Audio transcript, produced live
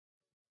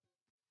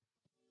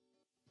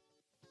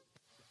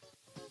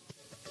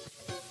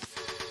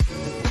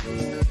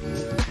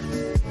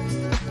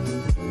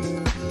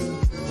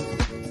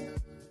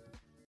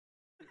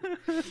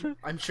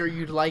I'm sure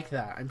you'd like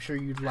that. I'm sure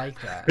you'd like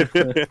that.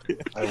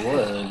 I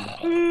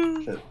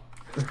would. Shit.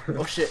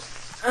 Oh shit.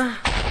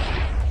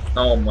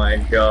 Oh my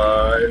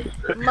god.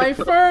 My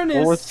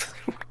furnace!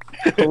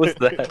 What was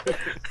that?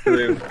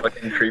 The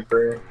fucking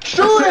creeper.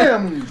 Shoot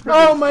him!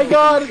 Oh my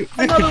god!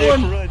 Another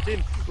one!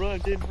 Run.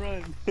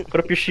 Put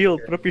up your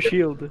shield. Put up your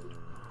shield.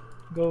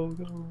 Go.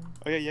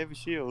 Oh yeah, you have a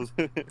shield.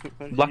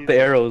 Block the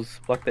arrows.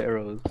 Block the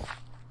arrows.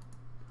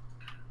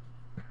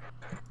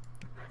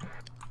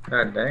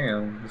 God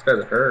damn, this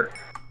guy's hurt.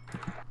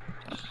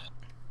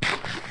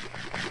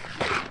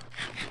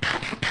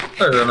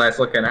 There's a nice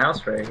looking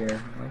house right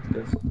here. I like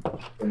this.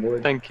 Some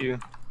wood. Thank you.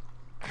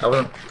 I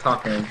wasn't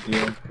talking to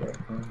you. But,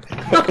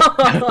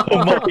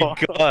 Oh my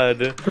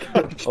god.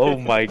 Oh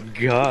my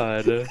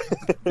god.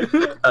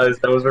 I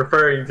was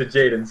referring to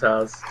Jaden's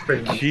house.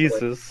 Pretty much.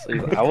 Jesus.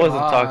 I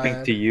wasn't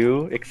talking to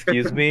you.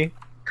 Excuse me.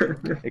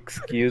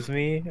 Excuse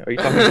me? Are you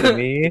talking to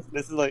me?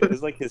 This is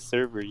like his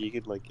server. You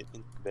could like get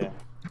into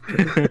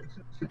that.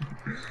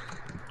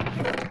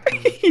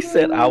 He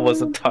said I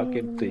wasn't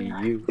talking to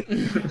you.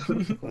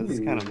 That's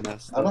kind of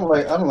messed I up.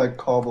 don't like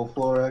cobble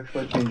floor.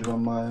 Actually, I changed my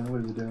mind.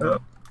 What are you doing?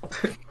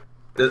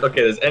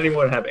 Okay, does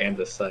anyone have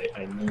andesite?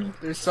 I need.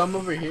 There's some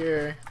over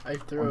here. I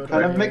threw it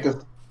Kind of over make here.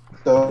 a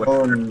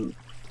stone.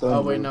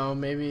 Oh wait, no,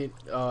 maybe.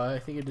 I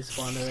think it just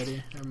spawned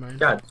already. Never mind.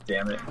 God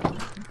damn it.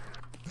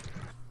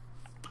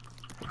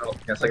 Oh,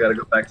 guess I gotta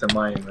go back to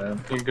mining,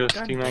 man. You go,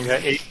 Steam. I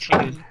got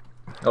 18.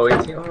 Oh,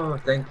 18? Oh,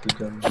 thank you,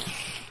 John.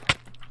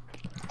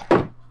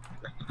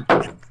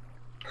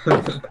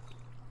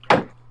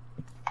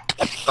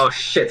 Oh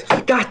shit!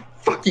 God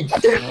fucking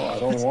damn! No, I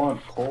don't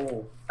want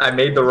coal. I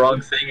made the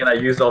wrong thing and I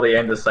used all the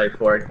andesite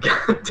for it.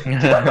 God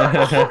damn.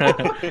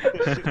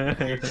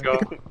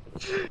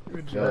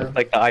 Good It's job.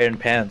 like the iron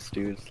pants,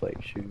 dude. It's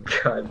like, shoot.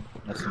 God.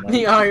 That's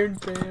The Iron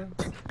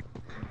Pants.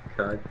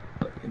 God.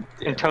 Fucking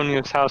damn.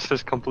 Antonio's house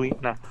is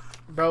complete now.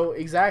 Bro,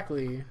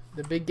 exactly.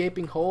 The big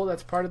gaping hole,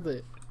 that's part of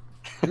the...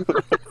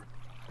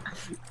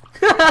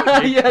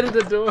 He added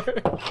a door.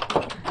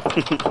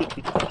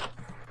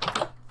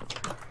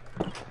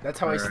 That's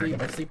how I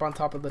sleep. I sleep on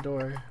top of the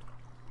door.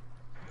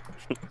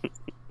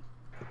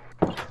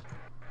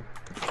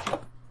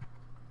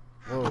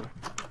 Whoa.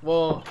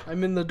 Whoa,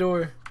 I'm in the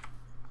door.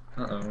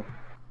 Uh-oh.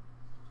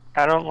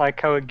 I don't like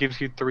how it gives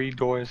you 3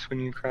 doors when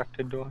you craft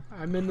a door.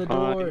 I'm in the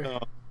Oh, door. no.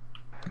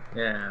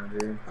 Yeah,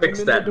 dude. Fix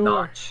in the that door.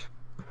 notch.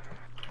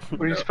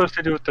 What are you supposed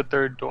to do with the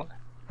 3rd door?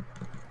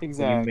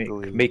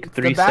 Exactly. You make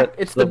 3 back- sets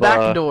it's the of,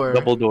 back door.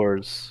 double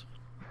doors.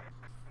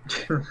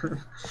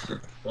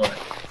 What?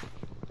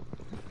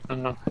 I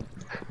don't know.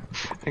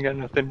 I got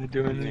nothing to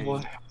do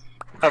anymore.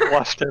 I've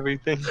lost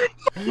everything.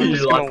 I'm You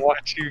just gonna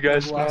watch you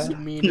guys now. Lost You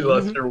meaning.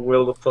 lost your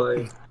will to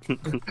play.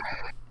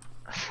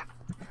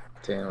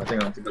 Damn, I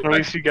think I have to go At back.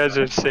 least you guys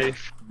are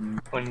safe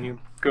when you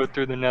go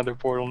through the nether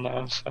portal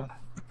now, so.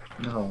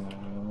 No.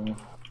 Even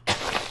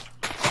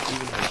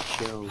like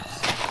shells.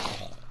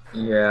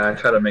 Yeah, I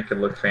try to make it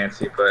look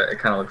fancy, but it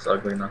kind of looks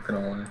ugly, not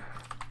gonna lie.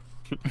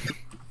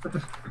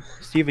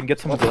 Steven, get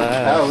some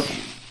glass. Ouch.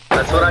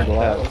 That's what I.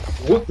 Glass.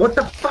 What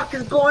the fuck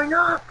is blowing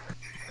up?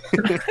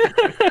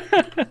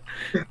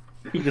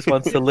 He just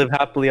wants to live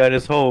happily on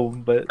his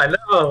home, but I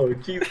know,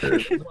 Jesus. I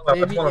just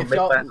Maybe wanna if make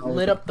y'all that home.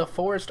 lit up the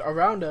forest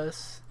around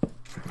us.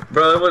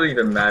 Bro, it wouldn't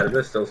even matter.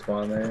 There's still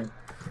spawn there.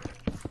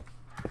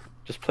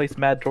 just place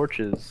mad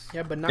torches.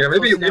 Yeah, but not Yeah,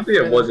 maybe close enough maybe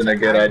for it them wasn't to a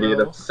good idea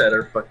aggro. to set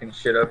our fucking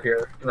shit up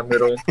here in the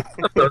middle.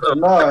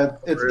 No,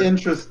 it's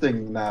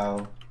interesting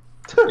now.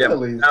 Yeah, At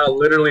least. now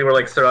literally we're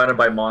like surrounded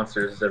by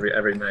monsters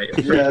every night.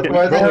 Yeah, that's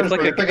why Bro, they it's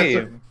like a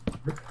cave.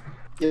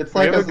 It's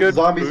like have a a good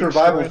zombie food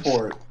survival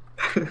storage? fort.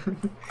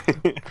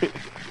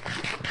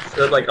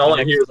 So like all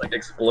I hear is like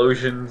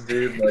explosions,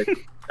 dude. Like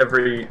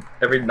every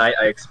night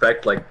I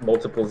expect like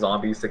multiple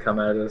zombies to come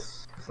at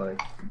us. It's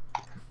like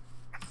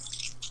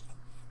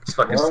it's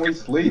fucking. Why don't we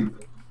sleep?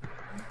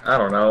 I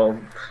don't know.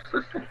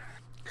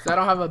 'Cause I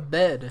don't have a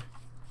bed.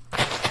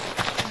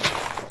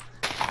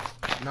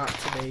 Not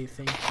today,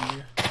 thank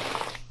you.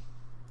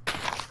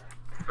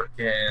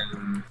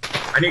 Fucking.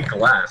 I need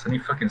glass. I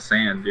need fucking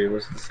sand, dude.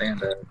 Where's the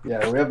sand at?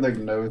 Yeah, we have like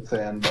no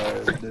sand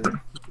bars, dude.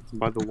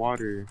 By the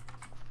water.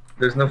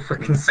 There's no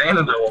fucking sand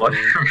in the water.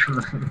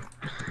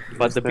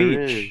 But the Yes,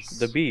 there beach, is.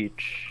 the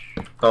beach,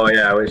 Oh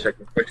yeah, I wish I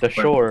could. the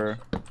shore.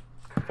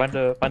 Find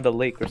a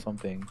lake or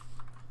something.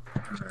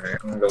 Alright,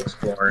 I'm gonna go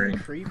exploring.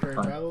 Creeper,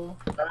 Fine. bro.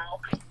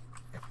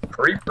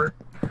 Creeper.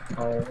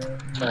 Oh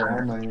Oh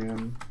no.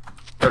 man.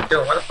 Yo,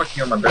 Dylan, why the fuck are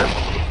you on my bed?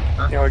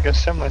 Yeah, I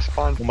guess semi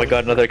spawned. Oh my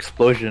god, another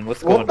explosion!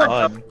 What's What going the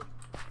on?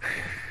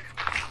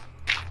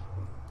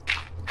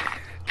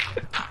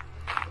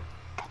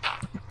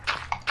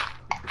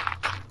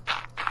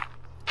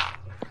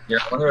 Yeah,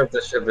 I wonder if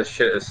this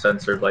shit is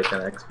censored like an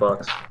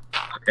Xbox.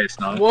 Okay, it's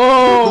not.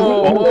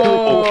 Whoa!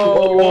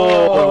 Whoa!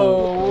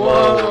 Whoa!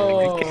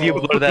 Whoa! Can you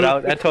blur that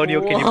out,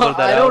 Antonio? Can you blur that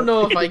out? I don't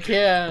know if I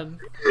can.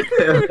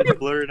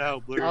 Blur it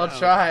out, blur it I'll out.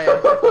 try.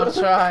 I'll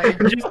try.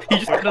 He's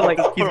just gonna like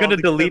he's We're gonna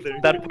all delete together.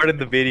 that part in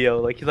the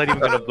video. Like he's not even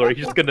gonna blur.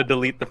 He's just gonna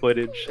delete the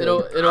footage.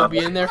 It'll be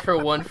in there for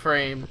 1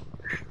 frame.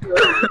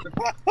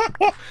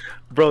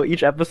 Bro,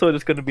 each episode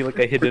is gonna be like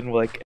a hidden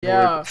like.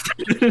 Yeah.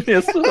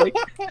 It's like,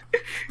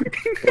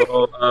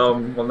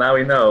 well, now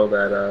we know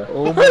that.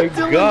 oh my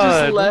Dylan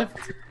god. just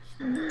left.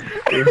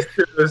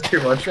 It was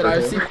too much Said for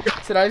I've him. seen.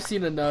 Said I've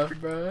seen enough,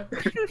 bro.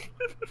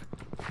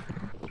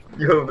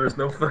 Yo, there's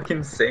no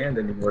fucking sand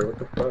anymore. What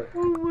the fuck?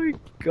 Oh my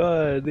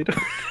god, they don't.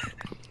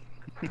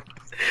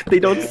 They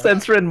don't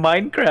censor in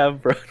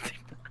Minecraft, bro.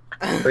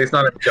 At least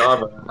not in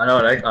Java. I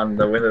know on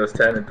the Windows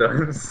 10 it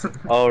does.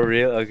 Oh,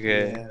 real?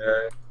 Okay.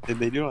 Yeah.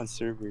 They do it on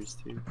servers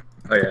too.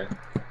 Oh yeah.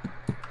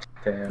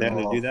 Damn. Yeah,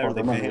 they do that or fuck,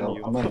 they I'm gonna ban need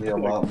you. I'm gonna need a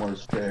lot more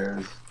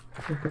stairs.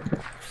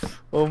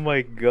 Oh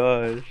my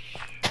gosh.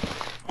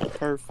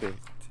 Perfect.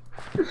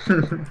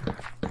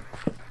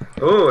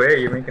 Oh, hey,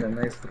 you're making a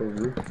nice little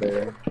roof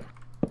there.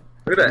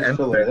 Look at that Can you end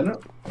fill there. it in,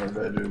 or did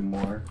I do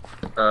more?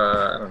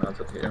 I don't know. It's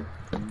up to you.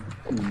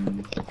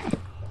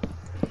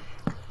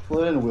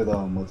 Fill it in with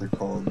what's it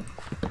called?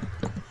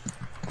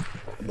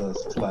 The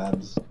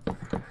slabs.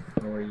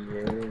 Oh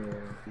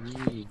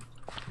yeah.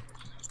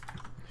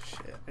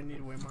 Shit, I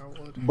need way more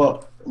wood.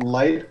 But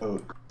light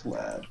oak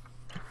slab.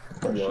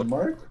 What? Question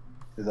mark?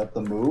 Is that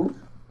the move?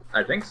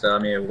 I think so. I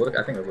mean,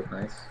 I think it would look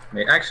nice. I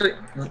mean, actually,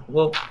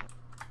 well,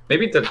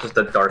 maybe just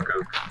a dark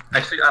oak.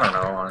 Actually, I don't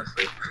know,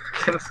 honestly.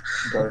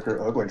 Darker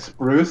oak, like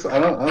spruce? I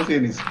don't see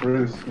any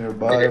spruce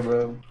nearby, Yeah.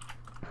 bro.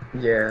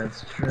 Yeah,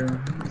 it's true.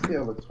 Let's see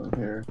how it looks from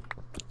here.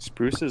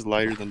 Spruce is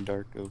lighter than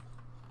dark oak.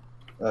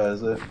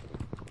 Is it?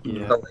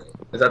 Yeah. Oh,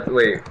 is that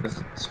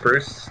is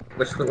spruce?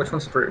 Which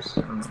one's spruce?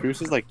 I don't know.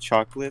 Spruce is like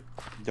chocolate.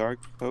 Dark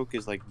oak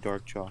is like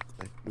dark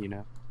chocolate. You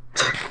know.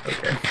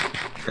 Okay.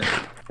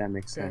 That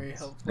makes Very sense.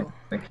 helpful.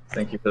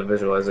 Thank you for the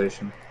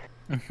visualization.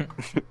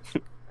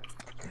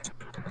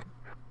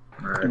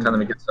 Alright, time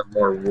to get some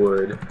more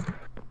wood.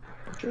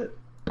 Shit.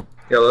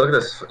 Yo, look at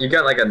this. You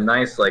got like a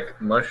nice like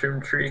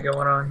mushroom tree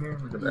going on here.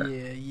 Look at that.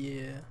 Yeah,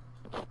 yeah.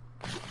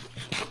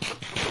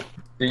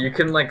 Dude, you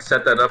can like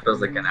set that up as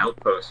like an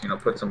outpost. You know,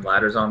 put some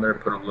ladders on there,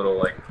 put a little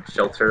like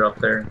shelter up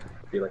there,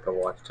 be like a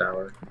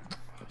watchtower.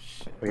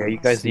 Shit. Oh, yeah, you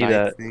guys need Snipe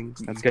that. things,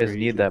 You that's guys crazy.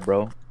 need that,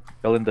 bro.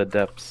 Fell in the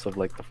depths of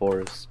like the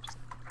forest.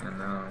 I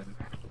know.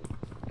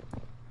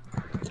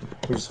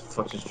 Who's the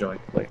fuck just joined?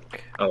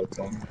 Like Oh, it's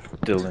on.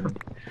 Dylan.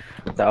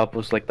 The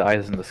outpost like the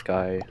eyes in the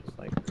sky.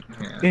 Like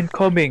Yeah.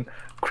 incoming!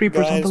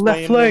 Creepers on Guys, the my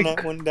left flank!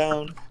 internet went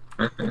down.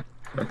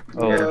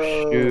 Oh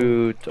Yeah.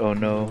 shoot! Oh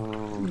no!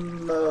 Oh.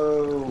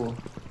 No.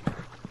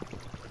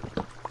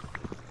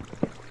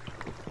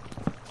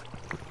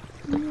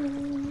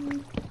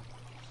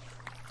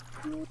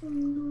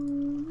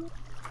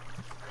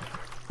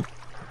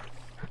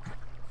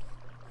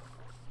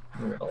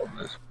 Look at all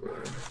this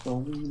wood. So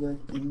we back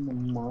in the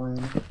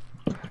mine.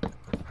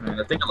 I mean,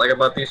 the thing I like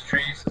about these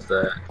trees is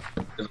that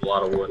there's a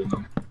lot of wood in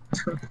them.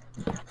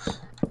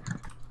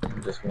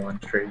 Just one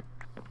tree.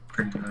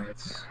 Pretty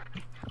nice.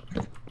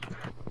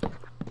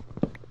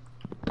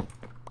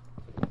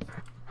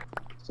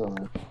 So,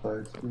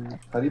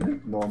 how do you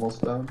make normal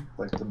stone?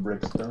 Like the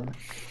brick stone?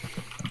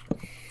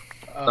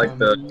 Like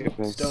the-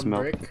 stone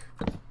Smelt. brick.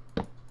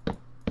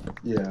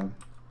 Yeah.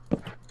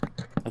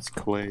 That's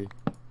clay.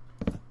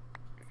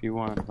 If you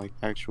want like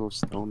actual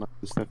stone, like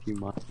the stuff you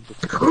mine.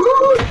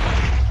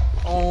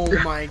 Oh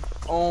my,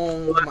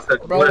 oh my, Listen,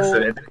 bro,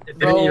 listen, it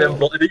didn't even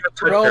touch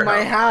bro, your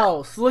my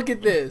house. house. Look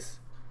at this.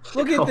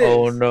 Look at this.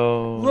 Oh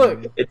no!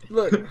 Look, It-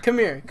 look, come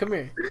here, come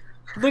here.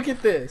 Look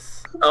at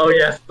this. Oh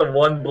yes, the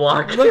one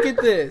block. Look at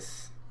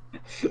this.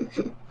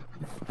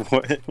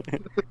 What?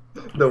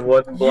 The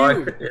one block.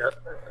 You. Yeah.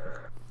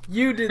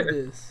 You did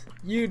this.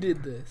 You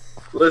did this.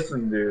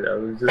 Listen, dude, I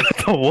was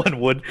just. The one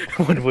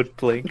wood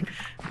plank.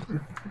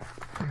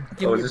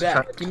 Give I me was it just back.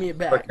 trying to Give me it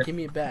back. fucking- Give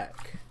me it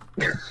back.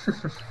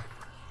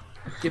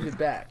 Give it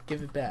back.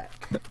 Give it back.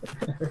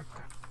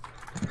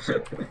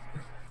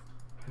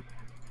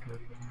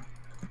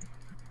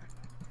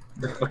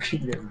 The fuck are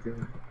you guys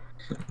doing?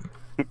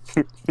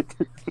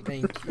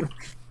 Thank you.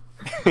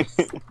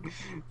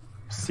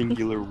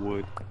 Singular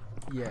wood.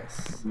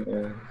 Yes.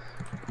 Yeah.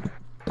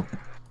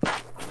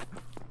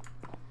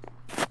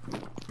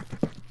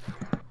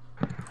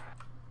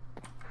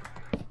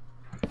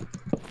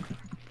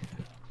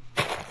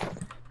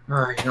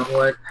 You know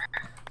what?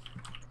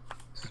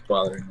 This is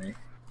bothering me.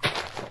 I'm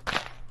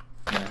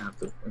gonna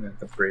have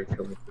to break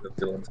a little bit of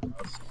Dylan's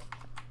house.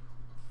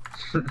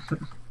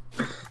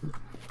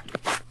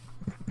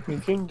 You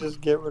can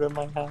just get rid of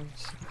my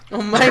house.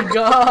 Oh my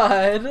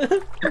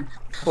god.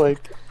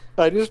 Like,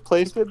 I just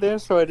placed it there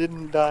so I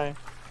didn't die.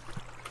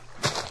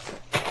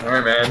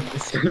 Alright, man. I'm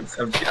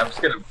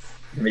just gonna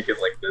make it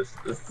like this.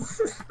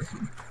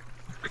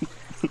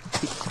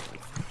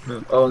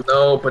 Oh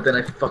no, but then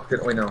I fucked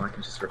it. Wait, no, I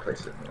can just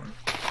replace it.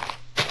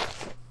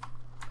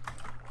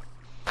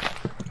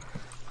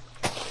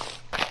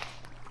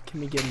 Can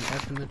we get an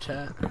F in the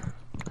chat?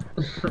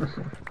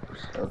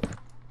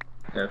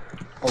 Yeah.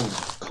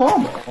 Oh,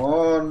 come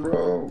on,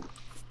 bro.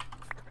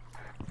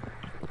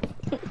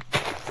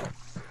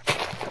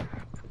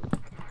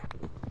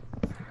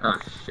 Oh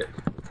shit.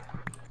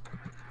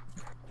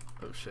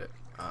 Oh shit.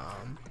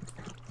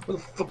 What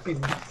the fuck is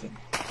this?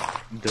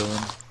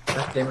 Dylan.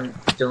 God damn it,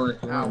 Dylan,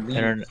 if you want to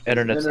leave.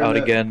 Internet's out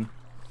again.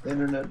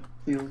 Internet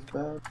feels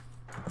bad.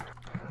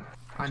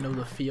 I know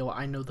the feel.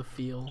 I know the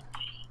feel.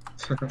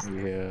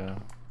 Yeah.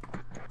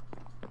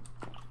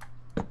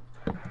 Why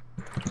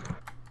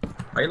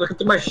are you looking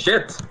through my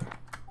shit?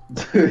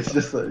 Dude, it's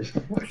just like,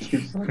 what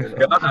keeps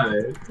looking up? God.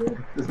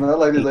 It's not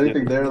like there's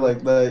anything there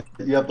like that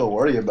you have to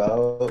worry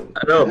about.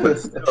 I know, but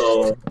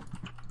still.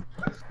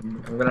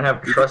 I'm gonna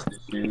have trust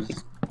issues.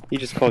 He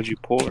just called you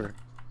poor.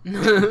 I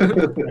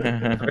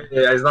mean,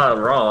 yeah, he's not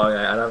wrong.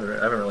 I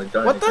haven't really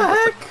done What the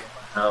anything. heck?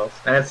 House.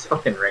 And it's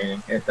fucking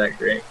raining. Ain't that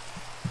great?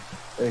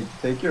 Hey,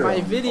 take your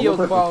My video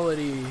almost like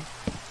quality.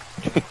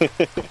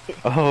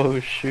 Oh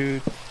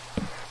shoot.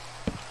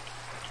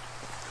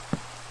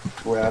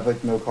 Wait, I have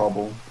like no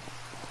cobble.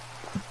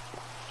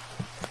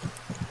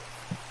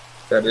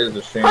 That is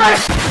a shame.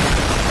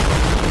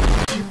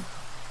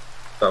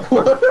 The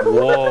fuck?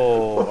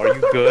 Whoa, are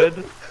you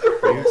good?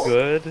 Are you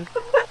good?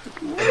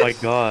 Oh my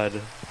god.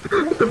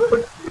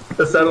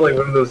 That sounded like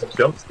one of those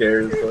jump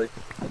scares. Like,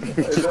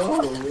 I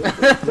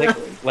know.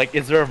 Like,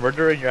 is there a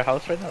murderer in your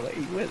house right now? Like,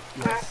 what?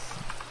 Yes.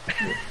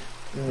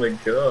 oh my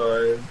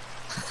god.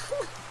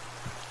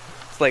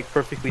 It's like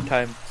perfectly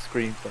timed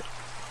scream, but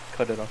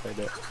cut it off right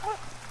there.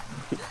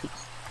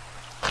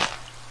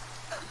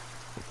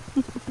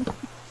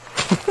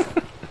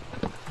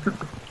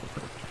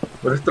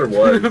 What if there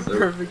was?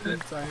 Perfectly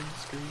timed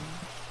screen.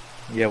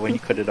 Yeah, when you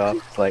cut it off,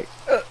 it's like,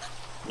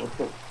 What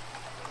the?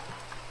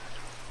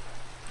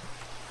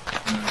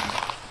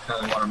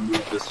 Kind of want to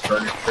move this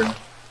furniture.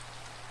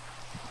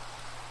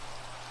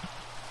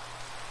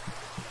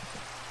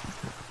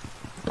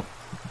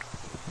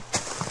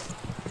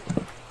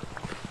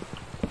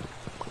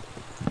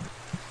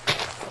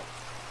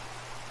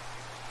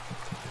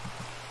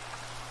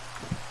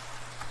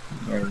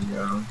 There we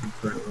go.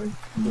 Put it like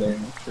there.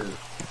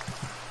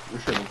 Your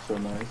shit looks so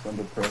nice. I'm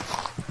depressed.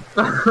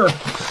 Why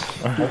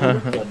does it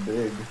look that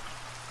big?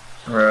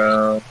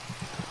 Bro.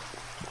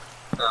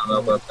 I don't know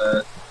about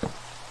that.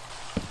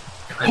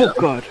 oh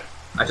god.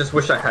 I just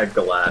wish I had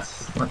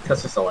glass. Like,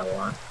 that's just all I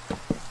want.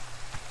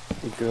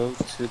 Go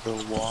to the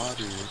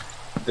water.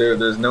 Dude,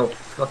 there's no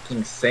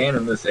fucking sand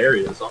in this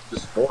area. It's all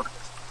just forest.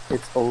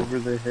 It's over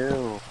the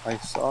hill. I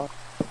saw it.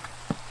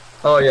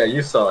 Oh yeah,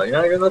 you saw it. You're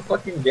not even in the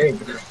fucking game.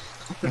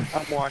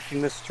 I'm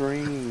watching the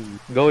stream.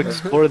 Go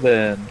explore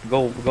then.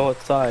 Go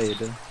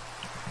outside.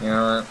 You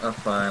know what? I'm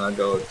fine. I'll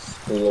go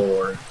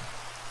explore.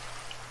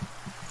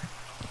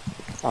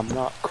 I'm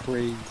not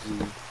crazy.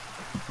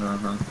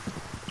 Uh-huh.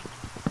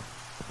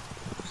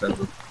 Says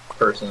a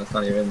person that's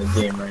not even in the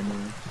game right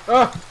now.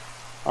 Ah!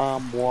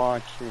 I'm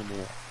watching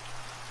it.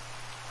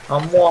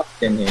 I'm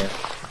walking here.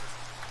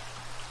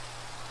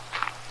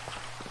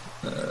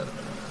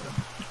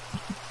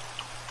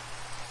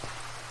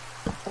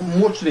 I'm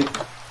watching it.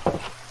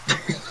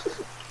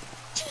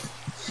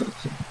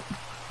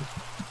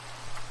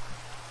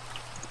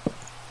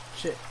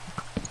 Shit.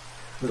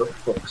 Who the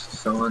fuck's the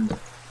sun?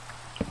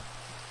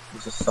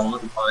 There's a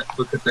sun, but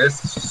look at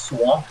this. It's a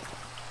swamp.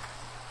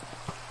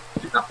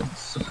 Dude, that one's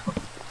so...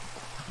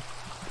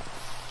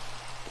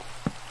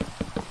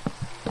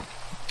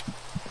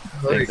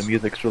 Dang, the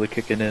music's really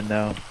kicking in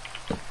now.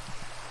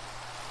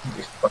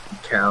 These fucking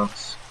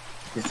cows.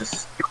 These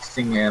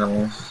disgusting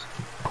animals.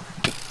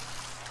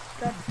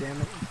 God damn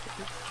it.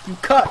 You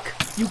cuck!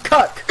 You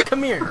cuck!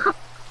 Come here!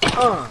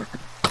 You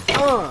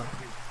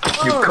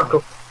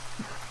cuckoo.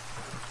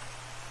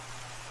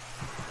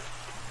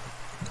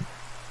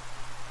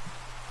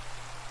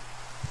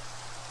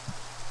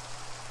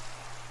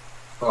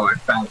 Oh, I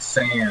found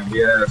sand,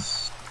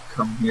 yes.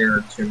 Come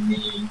here to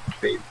me,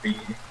 baby.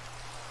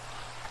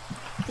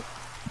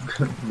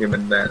 Give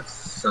it that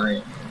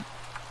sand.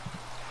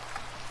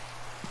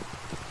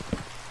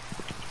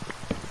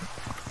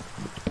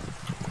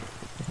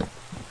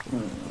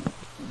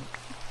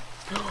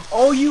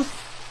 Oh, you...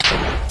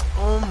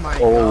 Oh my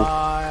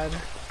god.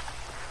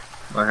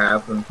 What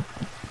happened?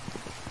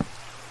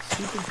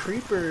 Stupid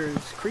creepers.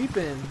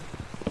 Creepin.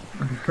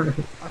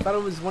 I thought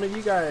it was one of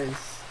you guys.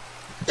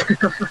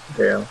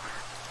 Damn.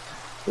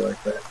 Feel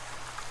like that.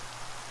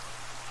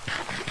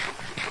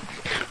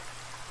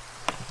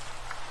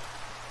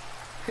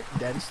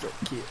 Daddy stole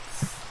kids.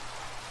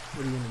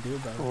 What are you gonna do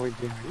about it? Oh, wait,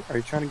 dude, are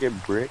you trying to get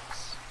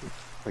bricks?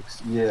 Like,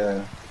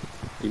 Yeah.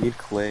 you need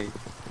clay.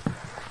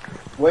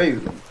 Wait.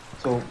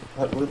 So,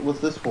 what's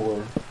this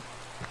for?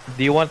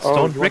 Do you want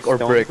stone you brick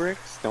want or stone brick?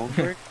 Stone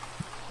brick?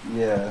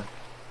 Yeah.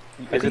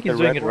 I Is think it the he's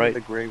doing red it one or right.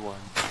 the gray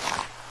one?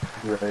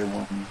 Gray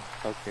one.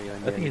 Okay,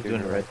 then, I yeah, think he's you're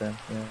doing it right then.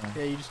 Yeah.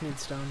 Yeah, you just need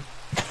stone.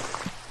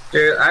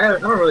 Dude, I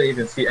don't really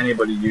even see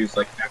anybody use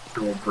like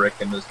actual brick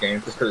in this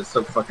game just because it's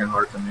so fucking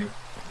hard to make.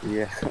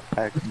 Yeah,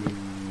 actually.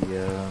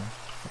 Yeah.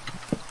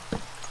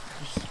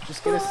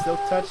 Just get a silk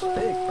touch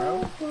pick,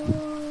 bro.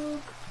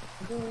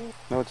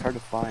 No, it's hard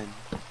to find.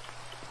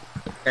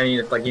 And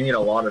you need a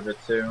lot of it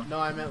too. No,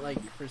 I meant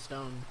like for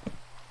stone.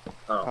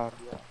 Oh.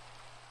 Yeah.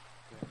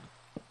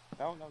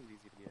 That one was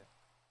easy to get.